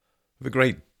The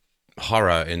great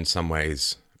horror in some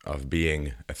ways of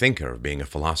being a thinker, of being a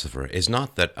philosopher, is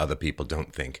not that other people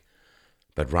don't think,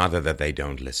 but rather that they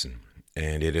don't listen.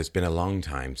 And it has been a long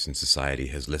time since society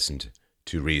has listened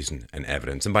to reason and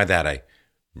evidence. And by that I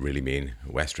really mean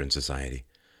Western society.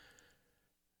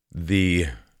 The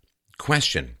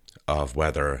question of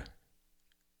whether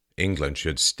England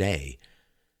should stay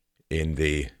in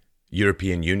the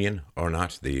European Union or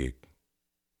not, the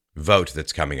vote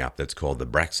that's coming up that's called the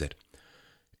Brexit,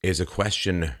 is a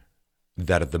question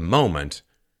that at the moment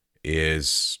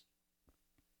there's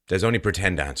only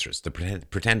pretend answers. The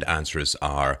pretend answers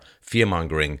are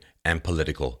fear-mongering and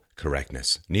political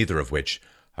correctness, neither of which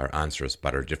are answers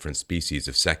but are different species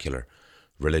of secular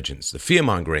religions. The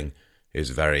fear-mongering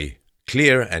is very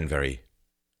clear and very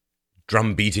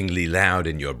drum-beatingly loud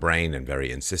in your brain and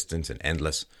very insistent and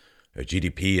endless.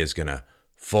 GDP is going to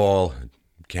fall.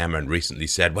 Cameron recently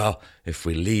said, well, if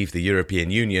we leave the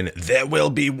European Union, there will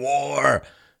be war,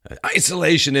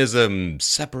 isolationism,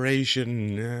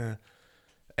 separation.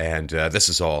 And this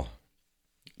is all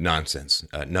nonsense.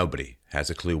 Nobody has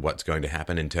a clue what's going to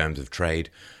happen in terms of trade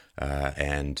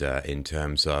and in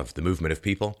terms of the movement of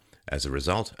people as a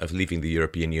result of leaving the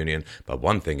European Union. But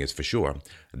one thing is for sure,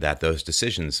 that those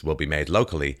decisions will be made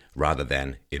locally rather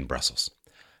than in Brussels.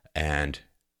 And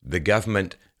the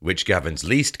government which governs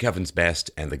least governs best,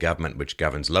 and the government which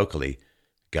governs locally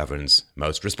governs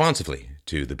most responsively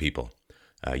to the people.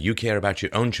 You care about your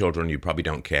own children. You probably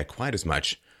don't care quite as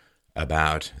much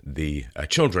about the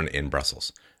children in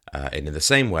Brussels. And in the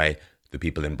same way, the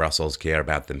people in Brussels care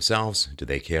about themselves. Do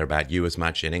they care about you as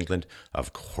much in England?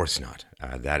 Of course not.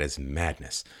 That is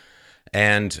madness.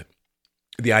 And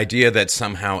the idea that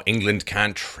somehow England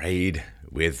can't trade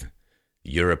with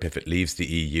Europe if it leaves the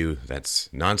EU, that's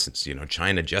nonsense. You know,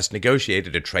 China just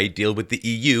negotiated a trade deal with the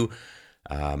EU,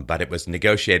 but it was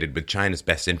negotiated with China's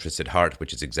best interests at heart,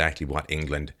 which is exactly what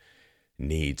England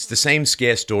needs. The same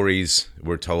scare stories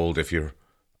were told, if you're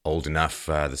old enough,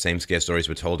 the same scare stories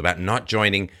were told about not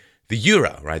joining the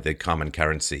euro, right, the common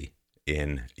currency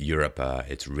in Europe.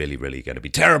 It's really, really going to be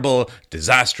terrible,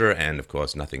 disaster, and of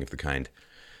course nothing of the kind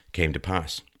came to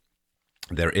pass.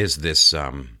 There is this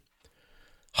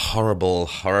horrible,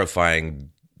 horrifying,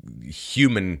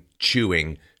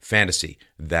 human-chewing fantasy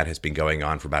that has been going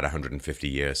on for about 150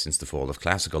 years since the fall of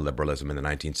classical liberalism in the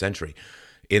 19th century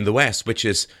in the West, which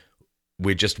is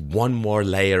we're just one more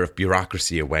layer of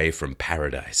bureaucracy away from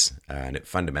paradise. And it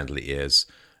fundamentally is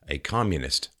a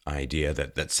communist idea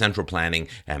that central planning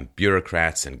and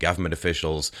bureaucrats and government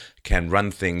officials can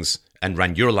run things and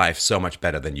run your life so much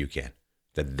better than you can.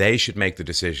 That they should make the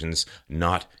decisions,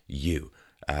 not you.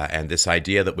 And this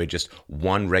idea that we're just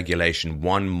one regulation,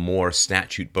 one more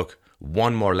statute book,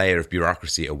 one more layer of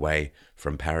bureaucracy away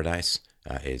from paradise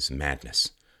is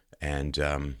madness. And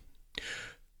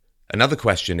another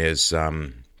question is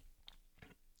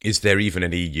there even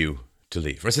an EU to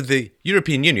leave? I said the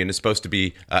European Union is supposed to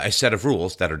be a set of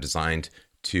rules that are designed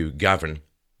to govern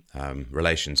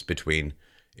relations between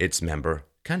its member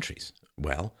countries.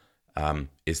 Well,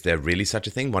 is there really such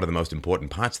a thing? One of the most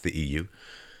important parts of the EU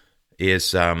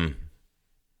is the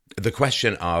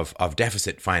question of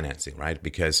deficit financing, right?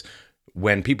 Because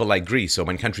when people like Greece, or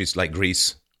when countries like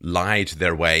Greece lied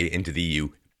their way into the EU,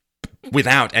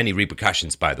 without any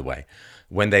repercussions, by the way,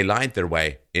 when they lied their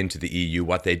way into the EU,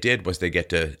 what they did was they get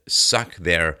to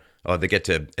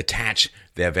attach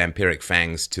their vampiric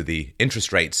fangs to the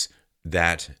interest rates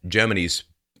that Germany's,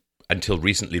 until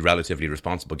recently, relatively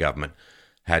responsible government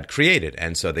had created.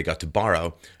 And so they got to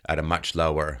borrow at a much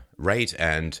lower rate,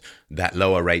 and that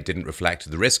lower rate didn't reflect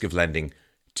the risk of lending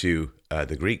to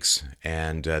the Greeks,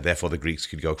 and therefore the Greeks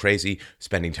could go crazy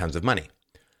spending tons of money.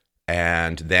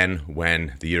 And then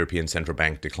when the European Central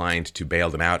Bank declined to bail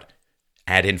them out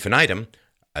ad infinitum,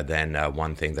 then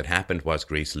one thing that happened was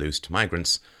Greece loosed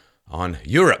migrants on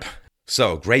Europe.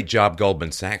 So great job,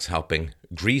 Goldman Sachs, helping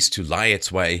Greece to lie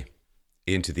its way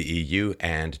into the EU,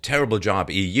 and terrible job,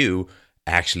 EU,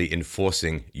 actually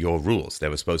enforcing your rules. There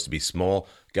was supposed to be small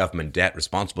government debt,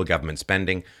 responsible government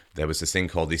spending. There was this thing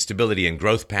called the Stability and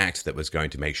Growth Pact that was going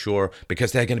to make sure,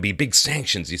 because there are going to be big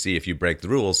sanctions, you see, if you break the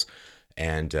rules.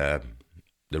 And the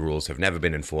rules have never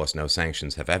been enforced. No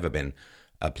sanctions have ever been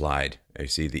applied. You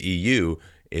see, the EU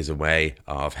is a way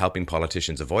of helping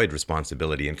politicians avoid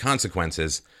responsibility and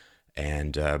consequences,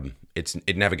 and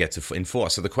it never gets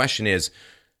enforced. So the question is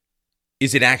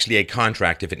it actually a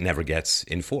contract if it never gets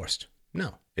enforced?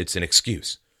 No, it's an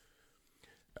excuse.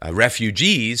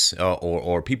 Refugees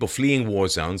or people fleeing war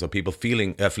zones or people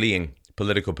fleeing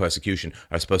political persecution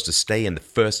are supposed to stay in the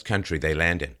first country they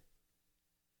land in.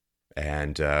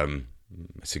 And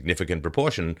a significant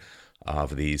proportion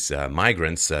of these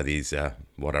migrants, these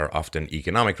what are often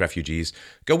economic refugees,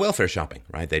 go welfare shopping,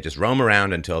 right? They just roam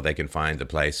around until they can find the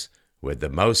place with the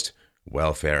most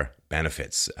welfare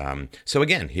benefits. So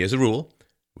again, here's a rule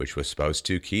which was supposed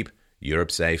to keep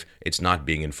Europe safe. It's not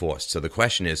being enforced. So the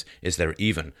question is there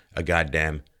even a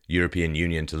goddamn European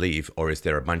Union to leave, or is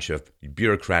there a bunch of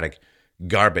bureaucratic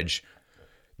garbage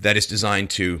that is designed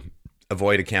to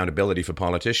avoid accountability for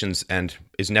politicians and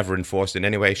is never enforced in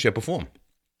any way, shape, or form?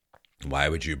 Why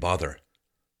would you bother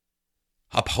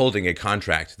upholding a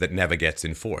contract that never gets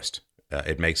enforced?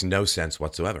 It makes no sense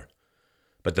whatsoever.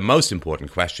 But the most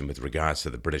important question with regards to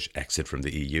the British exit from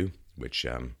the EU, which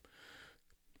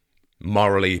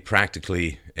morally,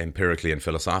 practically, empirically, and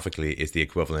philosophically is the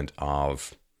equivalent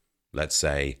of, let's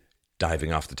say,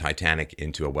 diving off the Titanic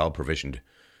into a well-provisioned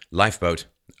lifeboat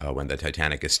when the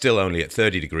Titanic is still only at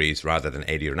 30 degrees rather than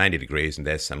 80 or 90 degrees, and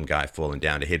there's some guy falling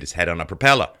down to hit his head on a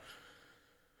propeller.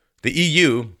 The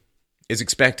EU is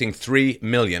expecting 3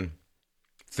 million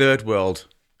third world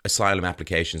asylum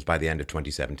applications by the end of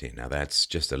 2017. Now, that's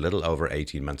just a little over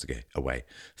 18 months away.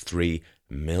 3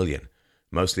 million.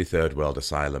 Mostly third world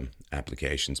asylum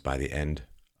applications by the end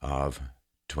of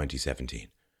 2017.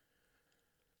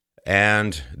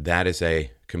 And that is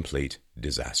a complete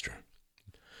disaster.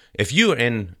 If you are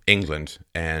in England,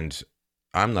 and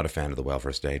I'm not a fan of the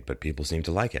welfare state, but people seem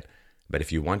to like it, but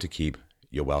if you want to keep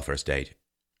your welfare state,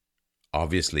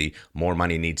 obviously more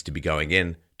money needs to be going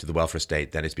in to the welfare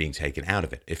state than is being taken out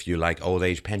of it. If you like old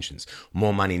age pensions,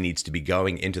 more money needs to be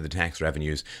going into the tax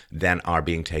revenues than are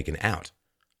being taken out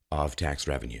of tax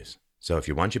revenues. So if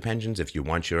you want your pensions, if you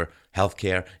want your health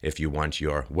care, if you want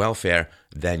your welfare,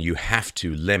 then you have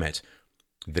to limit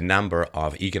the number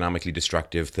of economically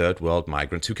destructive third world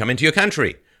migrants who come into your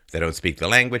country. They don't speak the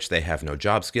language, they have no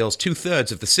job skills.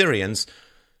 2/3 of the Syrians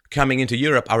coming into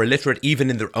Europe are illiterate even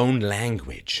in their own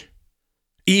language.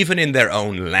 Even in their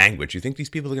own language. You think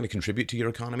these people are going to contribute to your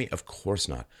economy? Of course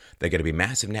not. They're going to be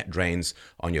massive net drains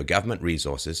on your government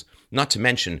resources, not to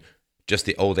mention just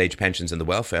the old age pensions and the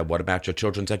welfare. What about your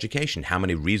children's education? How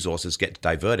many resources get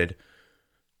diverted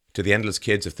to the endless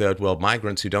kids of third world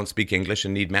migrants who don't speak English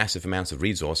and need massive amounts of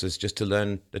resources just to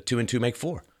learn that 2 and 2 make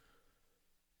 4?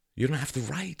 You don't have the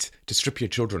right to strip your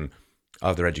children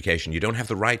of their education. You don't have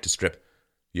the right to strip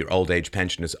your old age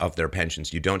pensioners of their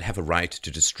pensions. You don't have a right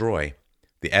to destroy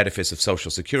the edifice of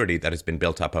Social Security that has been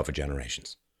built up over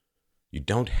generations. You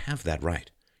don't have that right.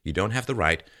 You don't have the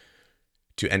right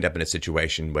to end up in a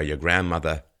situation where your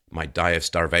grandmother might die of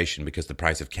starvation because the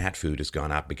price of cat food has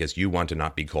gone up because you want to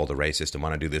not be called a racist and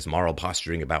want to do this moral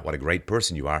posturing about what a great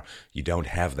person you are. You don't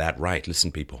have that right.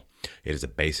 Listen, people, it is a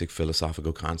basic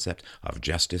philosophical concept of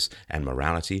justice and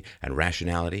morality and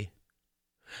rationality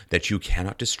that you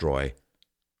cannot destroy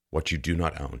what you do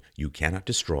not own. You cannot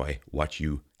destroy what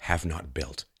you have not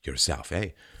built yourself.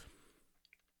 Hey,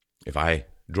 if I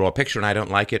draw a picture and I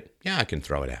don't like it, yeah, I can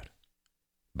throw it out.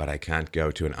 But I can't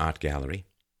go to an art gallery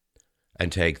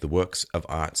and take the works of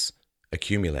arts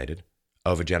accumulated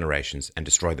over generations and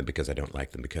destroy them because I don't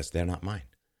like them, because they're not mine.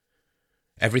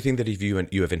 Everything that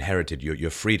you have inherited,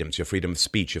 your freedoms, your freedom of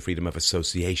speech, your freedom of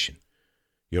association,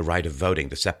 your right of voting,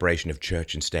 the separation of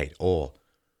church and state, all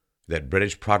that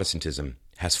British Protestantism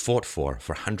has fought for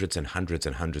hundreds and hundreds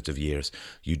and hundreds of years,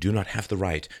 you do not have the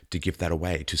right to give that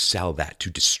away, to sell that,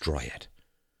 to destroy it,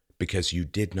 because you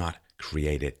did not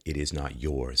create it. It is not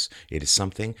yours. It is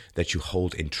something that you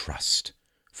hold in trust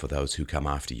for those who come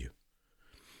after you.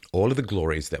 All of the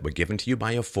glories that were given to you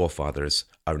by your forefathers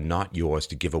are not yours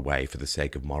to give away for the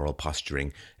sake of moral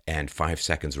posturing and 5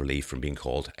 seconds relief from being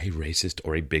called a racist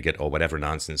or a bigot or whatever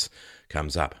nonsense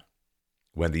comes up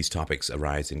when these topics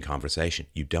arise in conversation.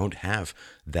 You don't have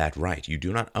that right. You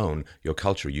do not own your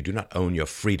culture. You do not own your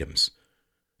freedoms.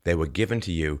 They were given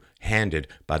to you, handed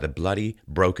by the bloody,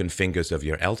 broken fingers of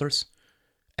your elders.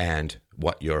 And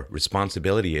what your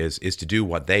responsibility is to do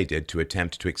what they did, to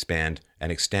attempt to expand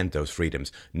and extend those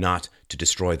freedoms, not to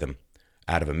destroy them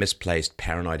out of a misplaced,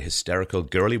 paranoid, hysterical,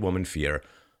 girly woman fear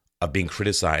of being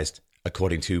criticized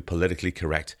according to politically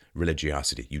correct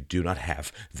religiosity. You do not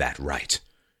have that right.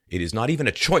 It is not even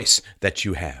a choice that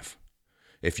you have.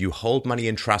 If you hold money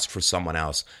in trust for someone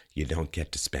else, you don't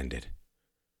get to spend it.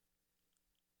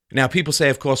 Now, people say,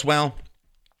 of course, well,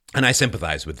 and I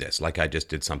sympathize with this, like I just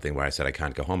did something where I said I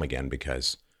can't go home again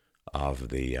because of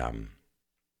the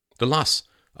loss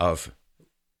of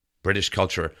British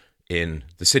culture in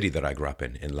the city that I grew up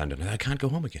in London. And I can't go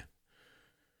home again.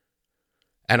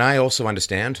 And I also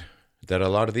understand that a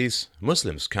lot of these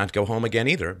Muslims can't go home again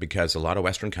either, because a lot of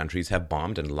Western countries have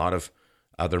bombed and a lot of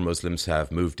Other Muslims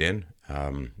have moved in.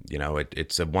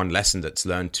 It's one lesson that's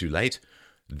learned too late,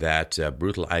 that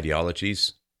brutal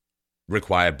ideologies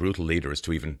require brutal leaders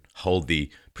to even hold the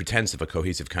pretense of a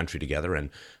cohesive country together. And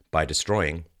by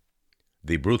destroying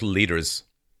the brutal leaders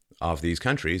of these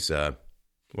countries,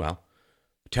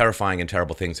 terrifying and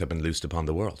terrible things have been loosed upon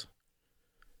the world.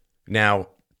 Now,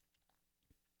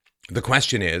 the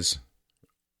question is,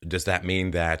 does that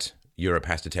mean that Europe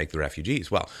has to take the refugees?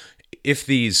 Well, if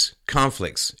these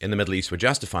conflicts in the Middle East were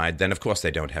justified, then of course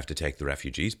they don't have to take the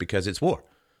refugees because it's war.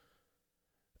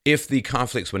 If the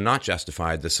conflicts were not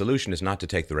justified, the solution is not to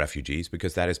take the refugees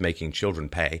because that is making children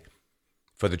pay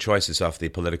for the choices of the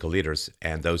political leaders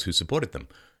and those who supported them.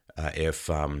 If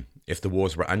the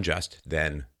wars were unjust,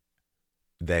 then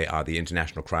they are the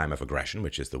international crime of aggression,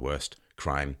 which is the worst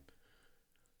crime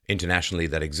internationally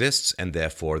that exists, and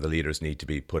therefore the leaders need to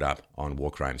be put up on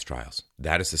war crimes trials.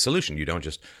 That is the solution. You don't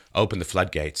just open the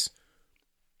floodgates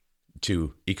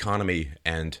to economy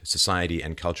and society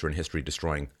and culture and history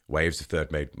destroying waves of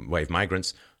third wave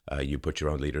migrants. You put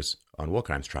your own leaders on war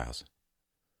crimes trials.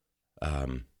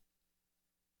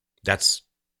 That's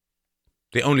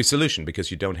the only solution, because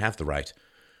you don't have the right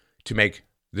to make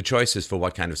the choices for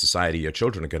what kind of society your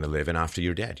children are going to live in after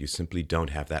you're dead. You simply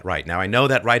don't have that right. Now, I know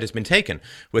that right has been taken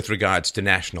with regards to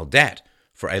national debt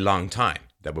for a long time,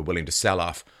 that we're willing to sell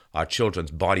off our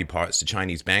children's body parts to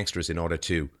Chinese banksters in order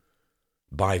to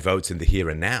buy votes in the here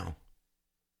and now.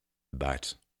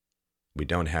 But we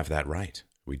don't have that right.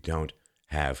 We don't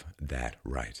have that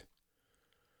right.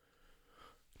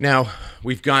 Now,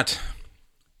 we've got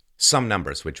some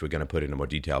numbers, which we're going to put in a more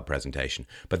detailed presentation.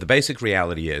 But the basic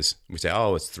reality is, we say,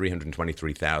 it's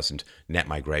 323,000 net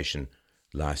migration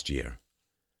last year.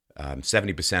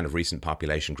 70% of recent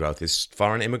population growth is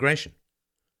foreign immigration.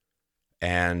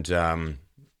 And a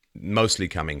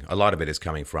lot of it is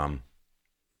coming from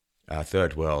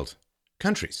third world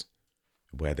countries,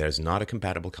 where there's not a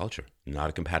compatible culture, not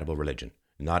a compatible religion,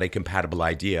 not a compatible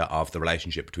idea of the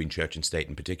relationship between church and state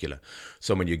in particular.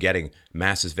 So when you're getting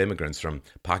masses of immigrants from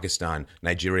Pakistan,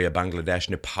 Nigeria, Bangladesh,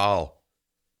 Nepal,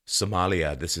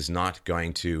 Somalia, this is not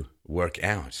going to work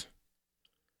out.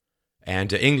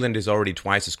 And England is already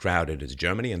twice as crowded as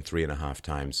Germany and 3.5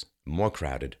 times more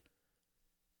crowded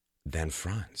than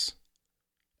France.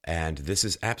 And this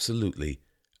is absolutely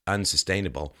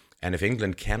unsustainable. And if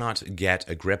England cannot get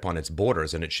a grip on its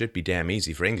borders, and it should be damn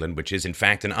easy for England, which is in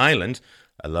fact an island,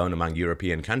 alone among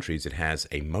European countries, it has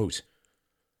a moat.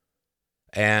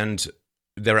 And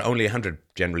there are only 100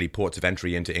 generally ports of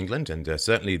entry into England, and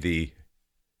certainly the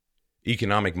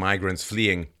economic migrants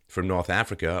fleeing from North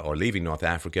Africa or leaving North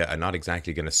Africa are not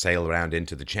exactly going to sail around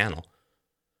into the Channel.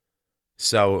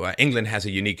 So England has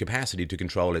a unique capacity to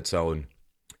control its own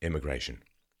immigration.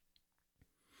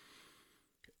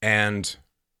 And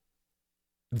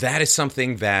that is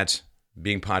something that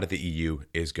being part of the EU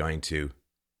is going to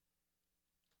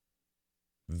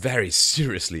very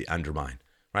seriously undermine.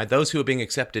 Right? Those who are being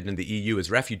accepted in the EU as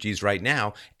refugees right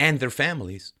now, and their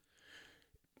families,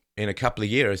 in a couple of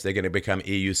years, they're going to become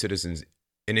EU citizens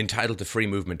and entitled to free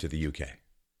movement to the UK.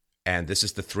 And this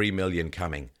is the 3 million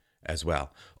coming as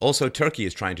well. Also, Turkey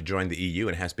is trying to join the EU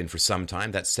and has been for some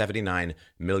time. That's 79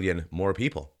 million more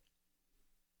people.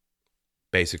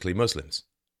 Basically Muslims,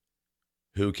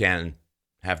 who can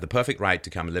have the perfect right to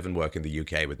come live and work in the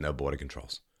UK with no border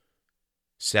controls.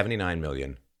 79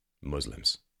 million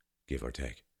Muslims, give or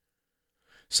take.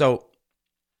 So,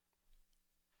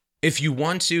 if you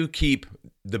want to keep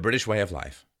the British way of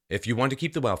life, if you want to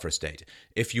keep the welfare state,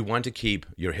 if you want to keep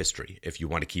your history, if you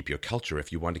want to keep your culture,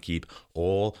 if you want to keep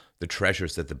all the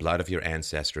treasures that the blood of your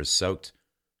ancestors soaked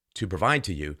to provide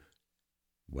to you,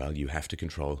 well, you have to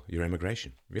control your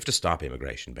immigration. You have to stop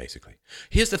immigration, basically.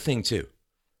 Here's the thing, too.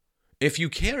 If you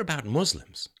care about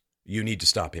Muslims, you need to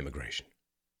stop immigration.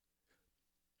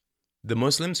 The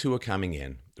Muslims who are coming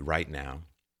in right now,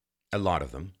 a lot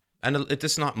of them, and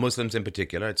it's not Muslims in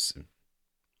particular, it's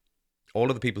all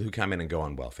of the people who come in and go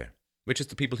on welfare, which is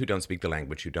the people who don't speak the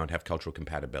language, who don't have cultural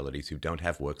compatibilities, who don't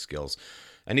have work skills.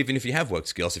 And even if you have work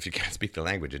skills, if you can't speak the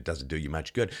language, it doesn't do you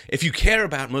much good. If you care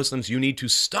about Muslims, you need to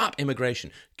stop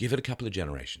immigration. Give it a couple of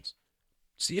generations.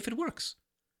 See if it works.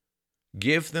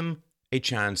 Give them a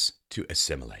chance to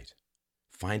assimilate.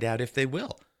 Find out if they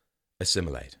will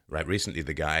assimilate. Right? Recently,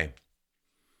 the guy,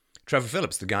 Trevor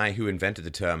Phillips, the guy who invented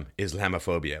the term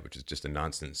Islamophobia, which is just a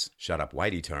nonsense,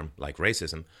 shut-up-whitey term like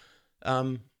racism,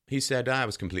 he said, I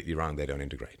was completely wrong, they don't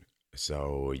integrate.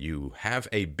 So you have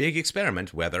a big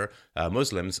experiment whether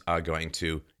Muslims are going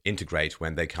to integrate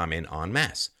when they come in en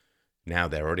masse. Now,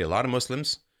 there are already a lot of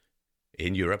Muslims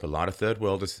in Europe, a lot of third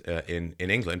worlders in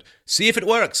England. See if it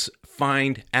works.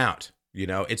 Find out. You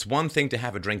know, it's one thing to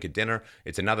have a drink at dinner.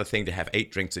 It's another thing to have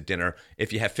 8 drinks at dinner.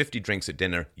 If you have 50 drinks at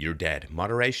dinner, you're dead.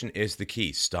 Moderation is the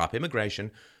key. Stop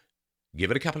immigration,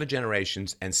 give it a couple of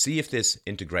generations, and see if this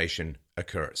integration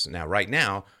occurs. Now, right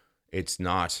now, it's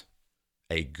not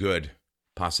a good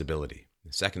possibility.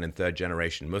 The second and third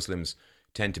generation Muslims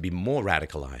tend to be more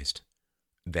radicalized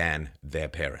than their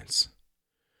parents.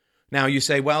 Now, you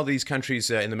say, well, these countries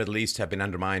in the Middle East have been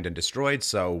undermined and destroyed,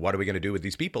 so what are we going to do with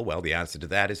these people? Well, the answer to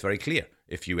that is very clear.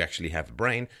 If you actually have a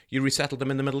brain, you resettle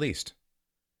them in the Middle East,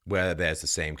 where there's the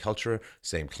same culture,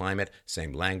 same climate,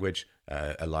 same language,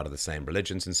 a lot of the same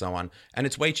religions and so on, and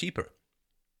it's way cheaper.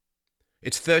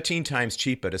 It's 13 times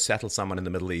cheaper to settle someone in the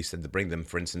Middle East than to bring them,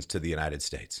 for instance, to the United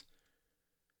States.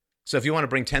 So if you want to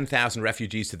bring 10,000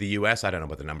 refugees to the US, I don't know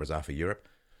what the numbers are for Europe,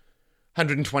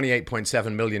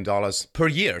 $128.7 million per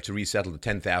year to resettle the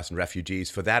 10,000 refugees.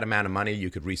 For that amount of money, you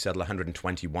could resettle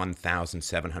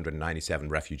 121,797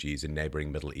 refugees in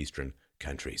neighboring Middle Eastern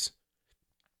countries.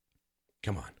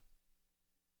 Come on.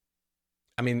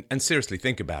 I mean, and seriously,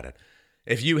 think about it.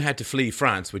 If you had to flee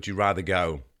France, would you rather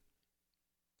go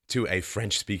to a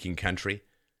French-speaking country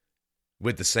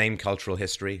with the same cultural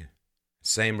history,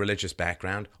 same religious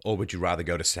background, or would you rather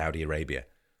go to Saudi Arabia?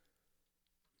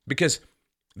 Because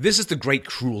this is the great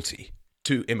cruelty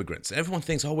to immigrants. Everyone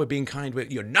thinks, oh, we're being kind.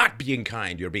 You're not being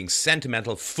kind. You're being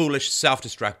sentimental, foolish,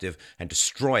 self-destructive, and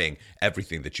destroying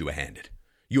everything that you were handed.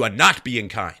 You are not being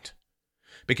kind.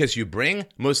 Because you bring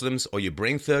Muslims or you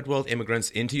bring third world immigrants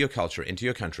into your culture, into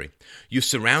your country. You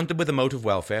surround them with a mote of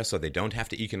welfare so they don't have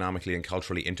to economically and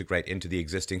culturally integrate into the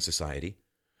existing society.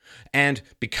 And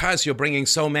because you're bringing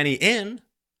so many in,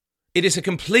 it is a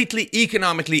completely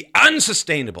economically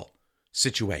unsustainable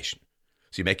situation.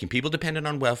 So you're making people dependent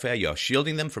on welfare. You're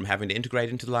shielding them from having to integrate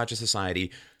into the larger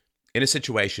society in a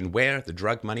situation where the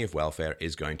drug money of welfare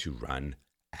is going to run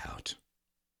out.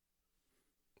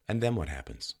 And then what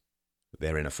happens?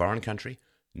 They're in a foreign country,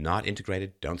 not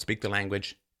integrated, don't speak the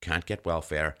language, can't get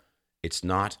welfare. It's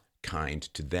not kind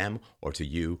to them or to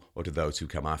you or to those who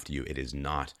come after you. It is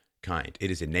not kind. It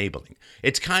is enabling.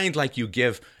 It's kind like you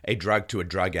give a drug to a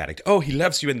drug addict. Oh, he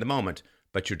loves you in the moment,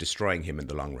 but you're destroying him in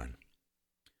the long run.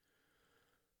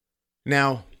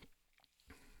 Now,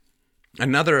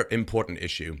 another important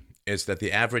issue is that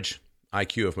the average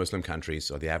IQ of Muslim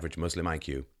countries, or the average Muslim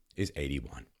IQ, is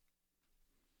 81.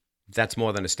 That's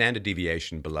more than a standard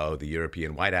deviation below the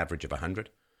European white average of 100.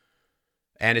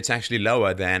 And it's actually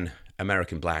lower than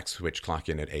American blacks, which clock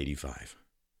in at 85.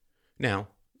 Now,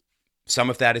 some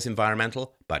of that is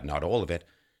environmental, but not all of it,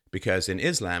 because in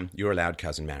Islam, you're allowed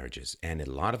cousin marriages. And in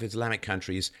a lot of Islamic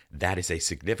countries, that is a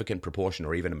significant proportion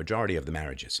or even a majority of the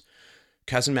marriages.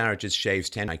 Cousin marriages shaves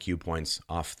 10 IQ points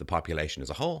off the population as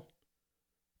a whole.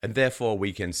 And therefore,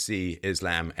 we can see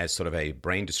Islam as sort of a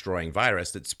brain-destroying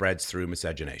virus that spreads through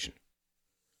miscegenation.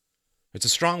 It's a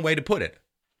strong way to put it,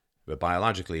 but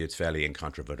biologically, it's fairly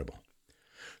incontrovertible.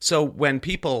 So when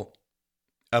people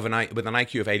with an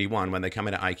IQ of 81, when they come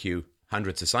into IQ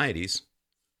 100 societies,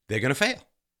 they're going to fail.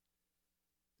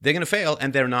 They're going to fail,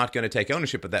 and they're not going to take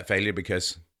ownership of that failure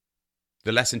because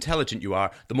the less intelligent you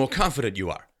are, the more confident you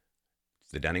are.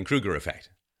 It's the Dunning-Kruger effect.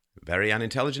 Very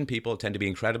unintelligent people tend to be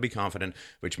incredibly confident,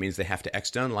 which means they have to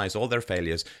externalize all their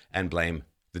failures and blame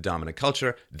the dominant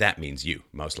culture. That means you,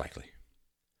 most likely.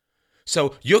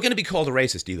 So you're going to be called a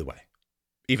racist either way,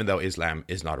 even though Islam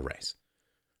is not a race.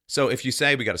 So if you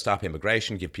say we got to stop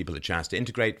immigration, give people a chance to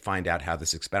integrate, find out how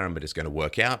this experiment is going to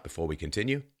work out before we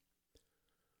continue,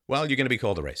 well, you're going to be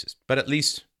called a racist. But at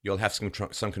least you'll have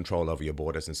some control over your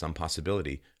borders and some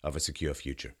possibility of a secure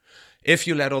future. If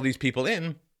you let all these people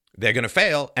in, they're going to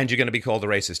fail, and you're going to be called a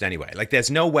racist anyway. Like,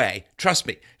 there's no way, trust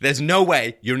me, there's no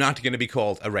way you're not going to be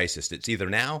called a racist. It's either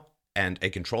now and a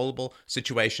controllable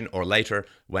situation, or later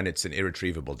when it's an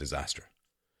irretrievable disaster.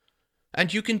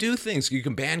 And you can do things. You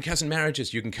can ban cousin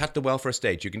marriages. You can cut the welfare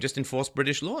state. You can just enforce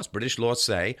British laws. British laws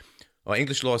say, or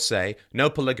English laws say, no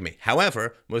polygamy.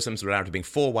 However, Muslims are allowed to bring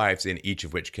 4 wives in, each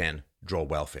of which can draw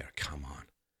welfare. Come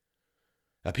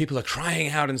on. People are crying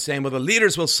out and saying, well, the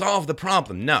leaders will solve the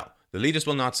problem. No, the leaders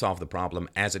will not solve the problem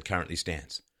as it currently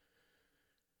stands.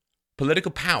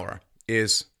 Political power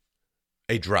is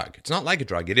a drug. It's not like a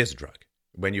drug, it is a drug.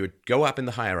 When you go up in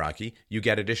the hierarchy, you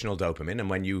get additional dopamine, and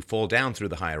when you fall down through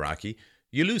the hierarchy,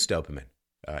 you lose dopamine.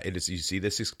 You see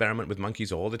this experiment with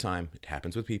monkeys all the time. It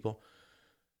happens with people.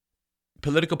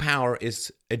 Political power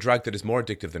is a drug that is more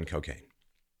addictive than cocaine.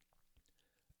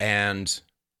 And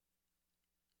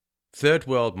third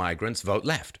world migrants vote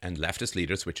left, and leftist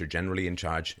leaders, which are generally in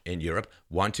charge in Europe,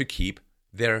 want to keep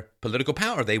their political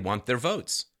power. They want their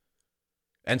votes.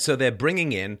 And so they're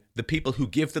bringing in the people who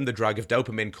give them the drug of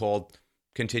dopamine called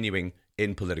continuing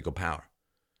in political power.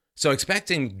 So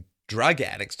expecting drug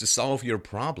addicts to solve your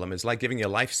problem is like giving your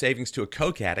life savings to a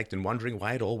coke addict and wondering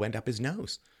why it all went up his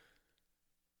nose.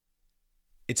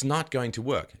 It's not going to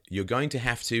work. You're going to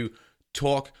have to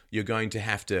talk. You're going to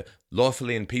have to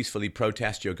lawfully and peacefully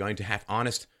protest. You're going to have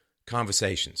honest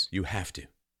conversations. You have to.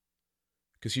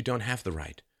 Because you don't have the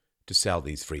right to sell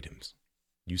these freedoms.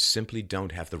 You simply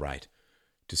don't have the right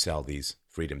to sell these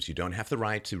freedoms. You don't have the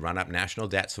right to run up national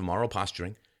debts for moral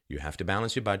posturing. You have to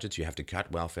balance your budgets. You have to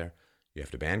cut welfare. You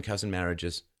have to ban cousin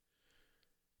marriages.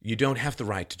 You don't have the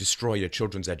right to destroy your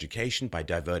children's education by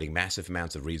diverting massive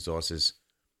amounts of resources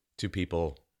to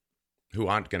people who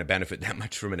aren't going to benefit that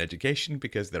much from an education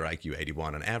because they're IQ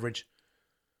 81 on average.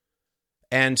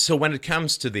 And so when it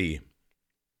comes to the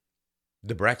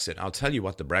Brexit, I'll tell you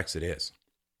what the Brexit is.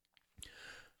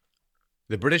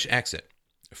 The British exit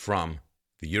from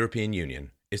the European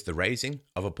Union is the raising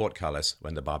of a portcullis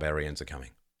when the barbarians are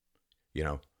coming. You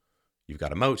know, you've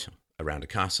got a moat around a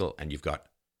castle and you've got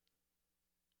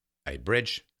a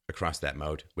bridge across that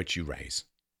moat, which you raise.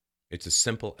 It's as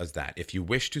simple as that. If you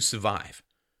wish to survive,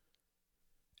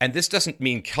 and this doesn't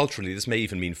mean culturally, this may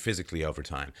even mean physically over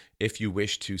time. If you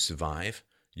wish to survive,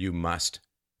 you must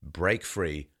break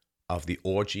free of the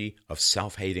orgy of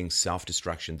self-hating,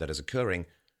 self-destruction that is occurring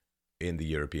in the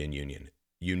European Union.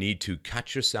 You need to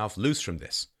cut yourself loose from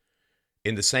this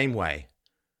in the same way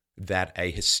that a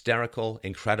hysterical,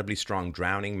 incredibly strong,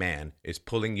 drowning man is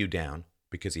pulling you down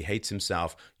because he hates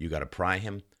himself. You got to pry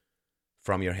him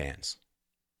from your hands.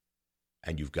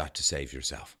 And you've got to save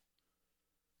yourself.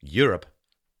 Europe,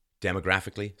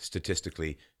 demographically,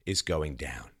 statistically, is going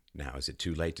down. Now, is it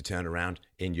too late to turn around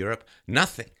in Europe?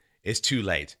 Nothing is too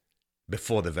late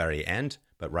before the very end.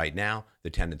 But right now,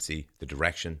 the tendency, the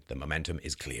direction, the momentum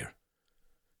is clear.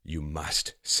 You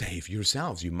must save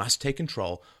yourselves. You must take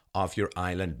control of your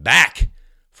island back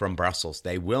from Brussels.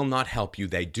 They will not help you.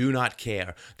 They do not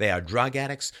care. They are drug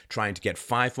addicts trying to get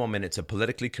 5 more minutes of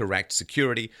politically correct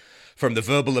security from the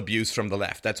verbal abuse from the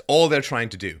left. That's all they're trying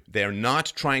to do. They're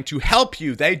not trying to help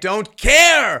you. They don't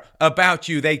care about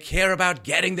you. They care about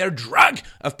getting their drug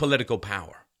of political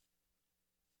power.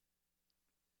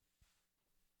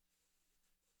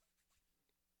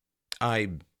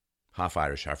 I'm half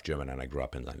Irish, half German, and I grew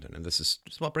up in London. And this is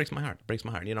what breaks my heart. It breaks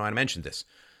my heart. You know, I mentioned this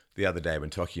the other day when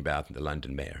talking about the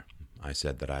London mayor. I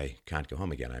said that I can't go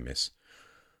home again. I miss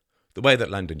the way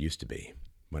that London used to be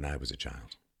when I was a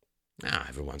child. Now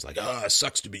everyone's like, oh, it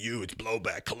sucks to be you. It's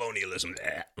blowback, colonialism,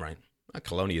 right?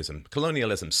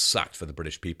 Colonialism sucked for the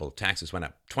British people. Taxes went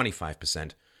up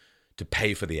 25% to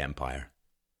pay for the empire.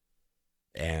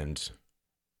 And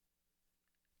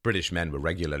British men were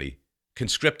regularly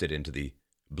conscripted into the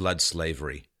blood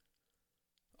slavery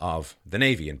of the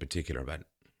Navy in particular. But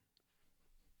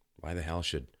why the hell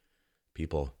should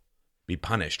people be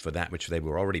punished for that which they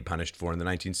were already punished for in the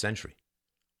 19th century?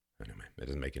 Anyway, that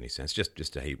doesn't make any sense. Just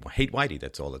to hate Whitey,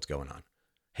 that's all that's going on.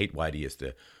 Hate Whitey is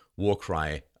the war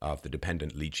cry of the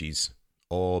dependent leechies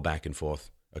all back and forth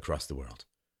across the world.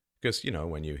 Because, you know,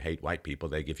 when you hate white people,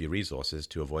 they give you resources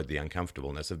to avoid the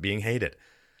uncomfortableness of being hated.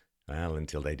 Well,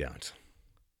 until they don't.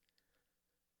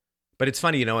 But it's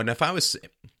funny, you know, and if I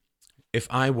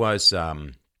was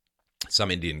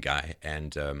some Indian guy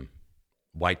and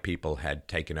white people had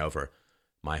taken over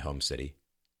my home city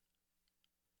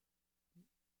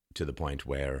to the point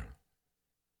where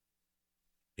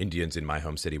Indians in my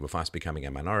home city were fast becoming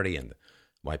a minority and the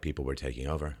white people were taking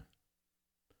over.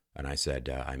 And I said,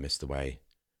 I miss the way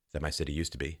that my city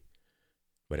used to be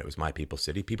when it was my people's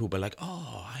city. People were like,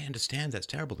 oh, I understand. That's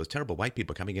terrible. There's terrible white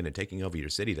people coming in and taking over your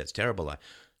city. That's terrible.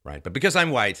 Right. But because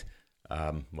I'm white,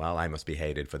 well, I must be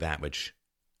hated for that, which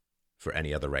for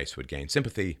any other race would gain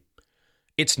sympathy.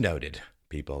 It's noted,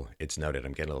 people. It's noted.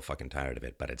 I'm getting a little fucking tired of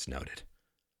it, but it's noted.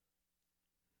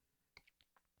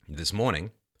 This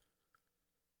morning,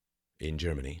 in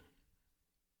Germany,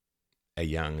 a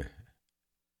young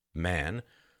man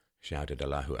shouted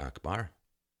Allahu Akbar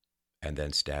and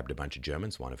then stabbed a bunch of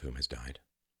Germans, one of whom has died.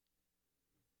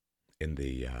 In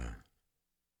the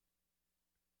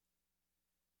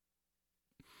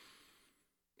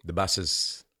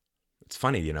buses, it's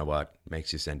funny, you know what,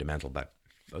 makes you sentimental, but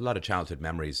a lot of childhood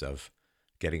memories of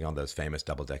getting on those famous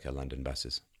double-decker London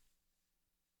buses.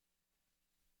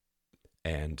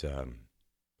 And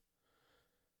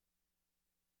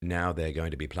now they're going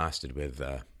to be plastered with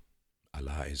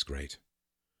Allah is great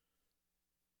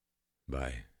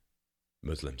by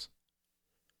Muslims.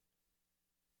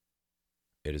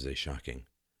 It is a shocking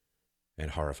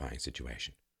and horrifying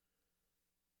situation.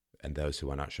 And those who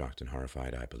are not shocked and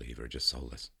horrified, I believe, are just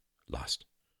soulless, lost,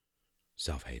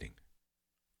 self-hating.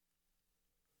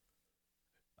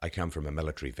 I come from a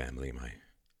military family.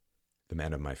 The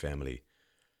men of my family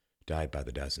died by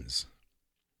the dozens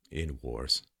in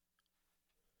wars.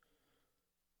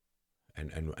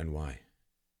 And why?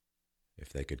 If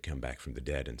they could come back from the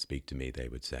dead and speak to me, they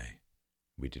would say,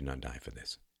 we did not die for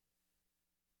this.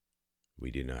 We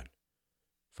did not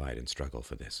fight and struggle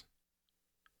for this.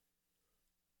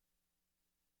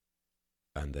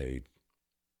 And they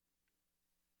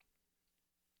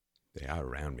are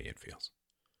around me, it feels,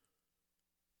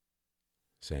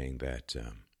 saying that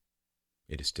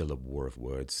it is still a war of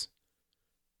words,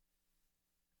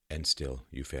 and still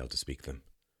you fail to speak them.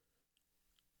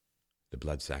 The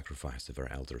blood sacrifice of our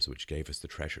elders, which gave us the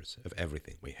treasures of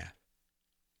everything we have.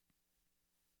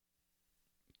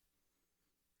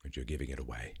 And you're giving it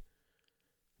away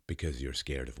because you're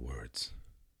scared of words,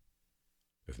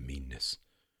 of meanness,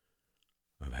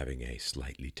 of having a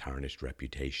slightly tarnished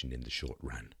reputation in the short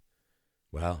run.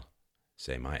 Well,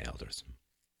 say my elders,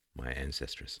 my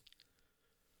ancestors,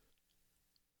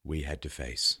 we had to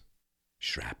face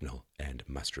shrapnel and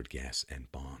mustard gas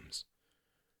and bombs,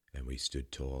 and we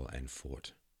stood tall and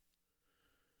fought.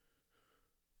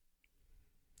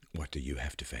 What do you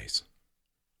have to face?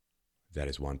 That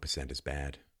is 1% as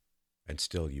bad, and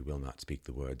still you will not speak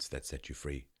the words that set you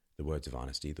free, the words of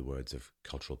honesty, the words of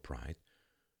cultural pride,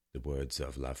 the words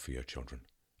of love for your children,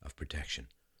 of protection,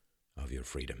 of your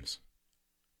freedoms.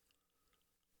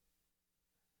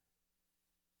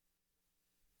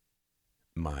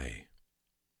 My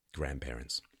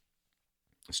grandparents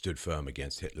stood firm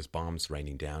against Hitler's bombs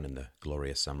raining down in the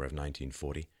glorious summer of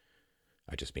 1940.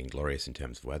 I just mean glorious in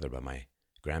terms of weather, but my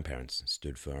grandparents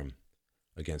stood firm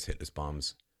against Hitler's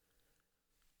bombs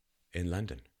in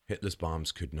London. Hitler's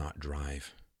bombs could not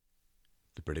drive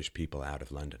the British people out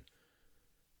of London.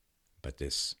 But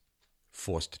this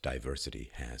forced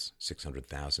diversity has.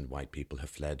 600,000 white people have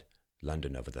fled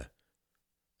London over the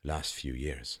last few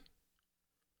years.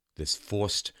 This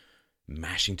forced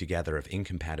mashing together of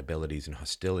incompatibilities and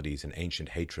hostilities and ancient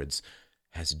hatreds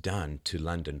has done to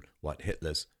London what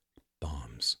Hitler's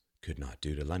bombs could not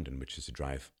do to London, which is to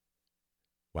drive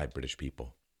white British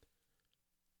people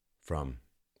from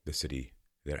the city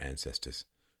their ancestors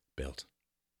built.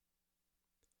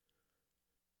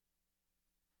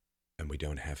 And we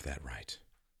don't have that right.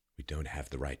 We don't have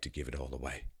the right to give it all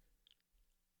away.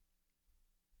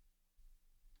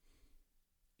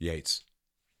 Yeats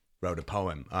wrote a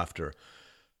poem after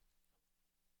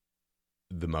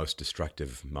the most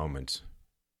destructive moment,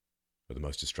 or the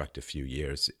most destructive few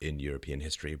years in European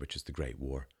history, which is the Great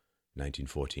War,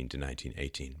 1914 to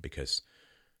 1918, because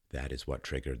that is what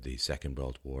triggered the Second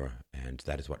World War, and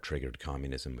that is what triggered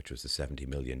communism, which was the 70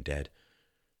 million dead,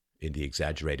 in the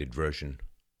exaggerated version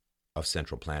of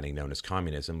central planning known as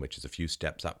communism, which is a few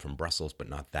steps up from Brussels, but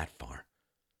not that far.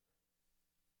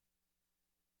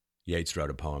 Yeats wrote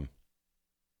a poem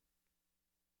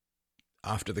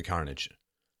after the carnage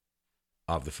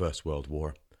of the First World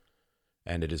War,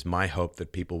 and it is my hope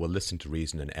that people will listen to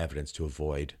reason and evidence to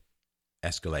avoid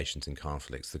escalations and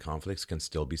conflicts. The conflicts can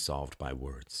still be solved by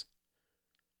words.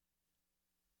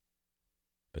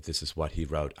 But this is what he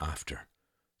wrote after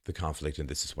the conflict, and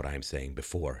this is what I am saying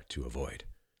before to avoid.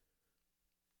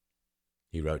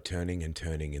 He wrote, turning and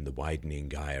turning in the widening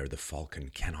gyre, the falcon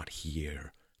cannot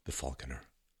hear the falconer.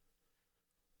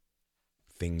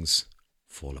 Things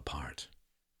fall apart.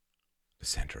 The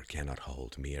center cannot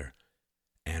hold. Mere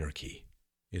anarchy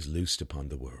is loosed upon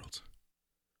the world.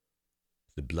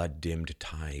 The blood-dimmed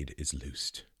tide is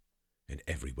loosed, and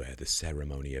everywhere the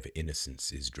ceremony of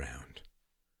innocence is drowned.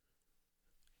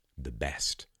 The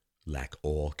best lack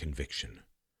all conviction,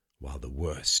 while the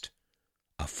worst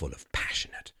are full of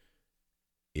passionate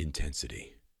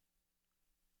intensity.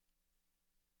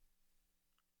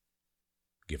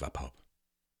 Give up hope.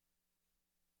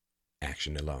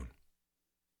 Action alone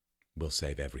will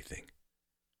save everything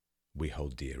we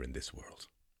hold dear in this world.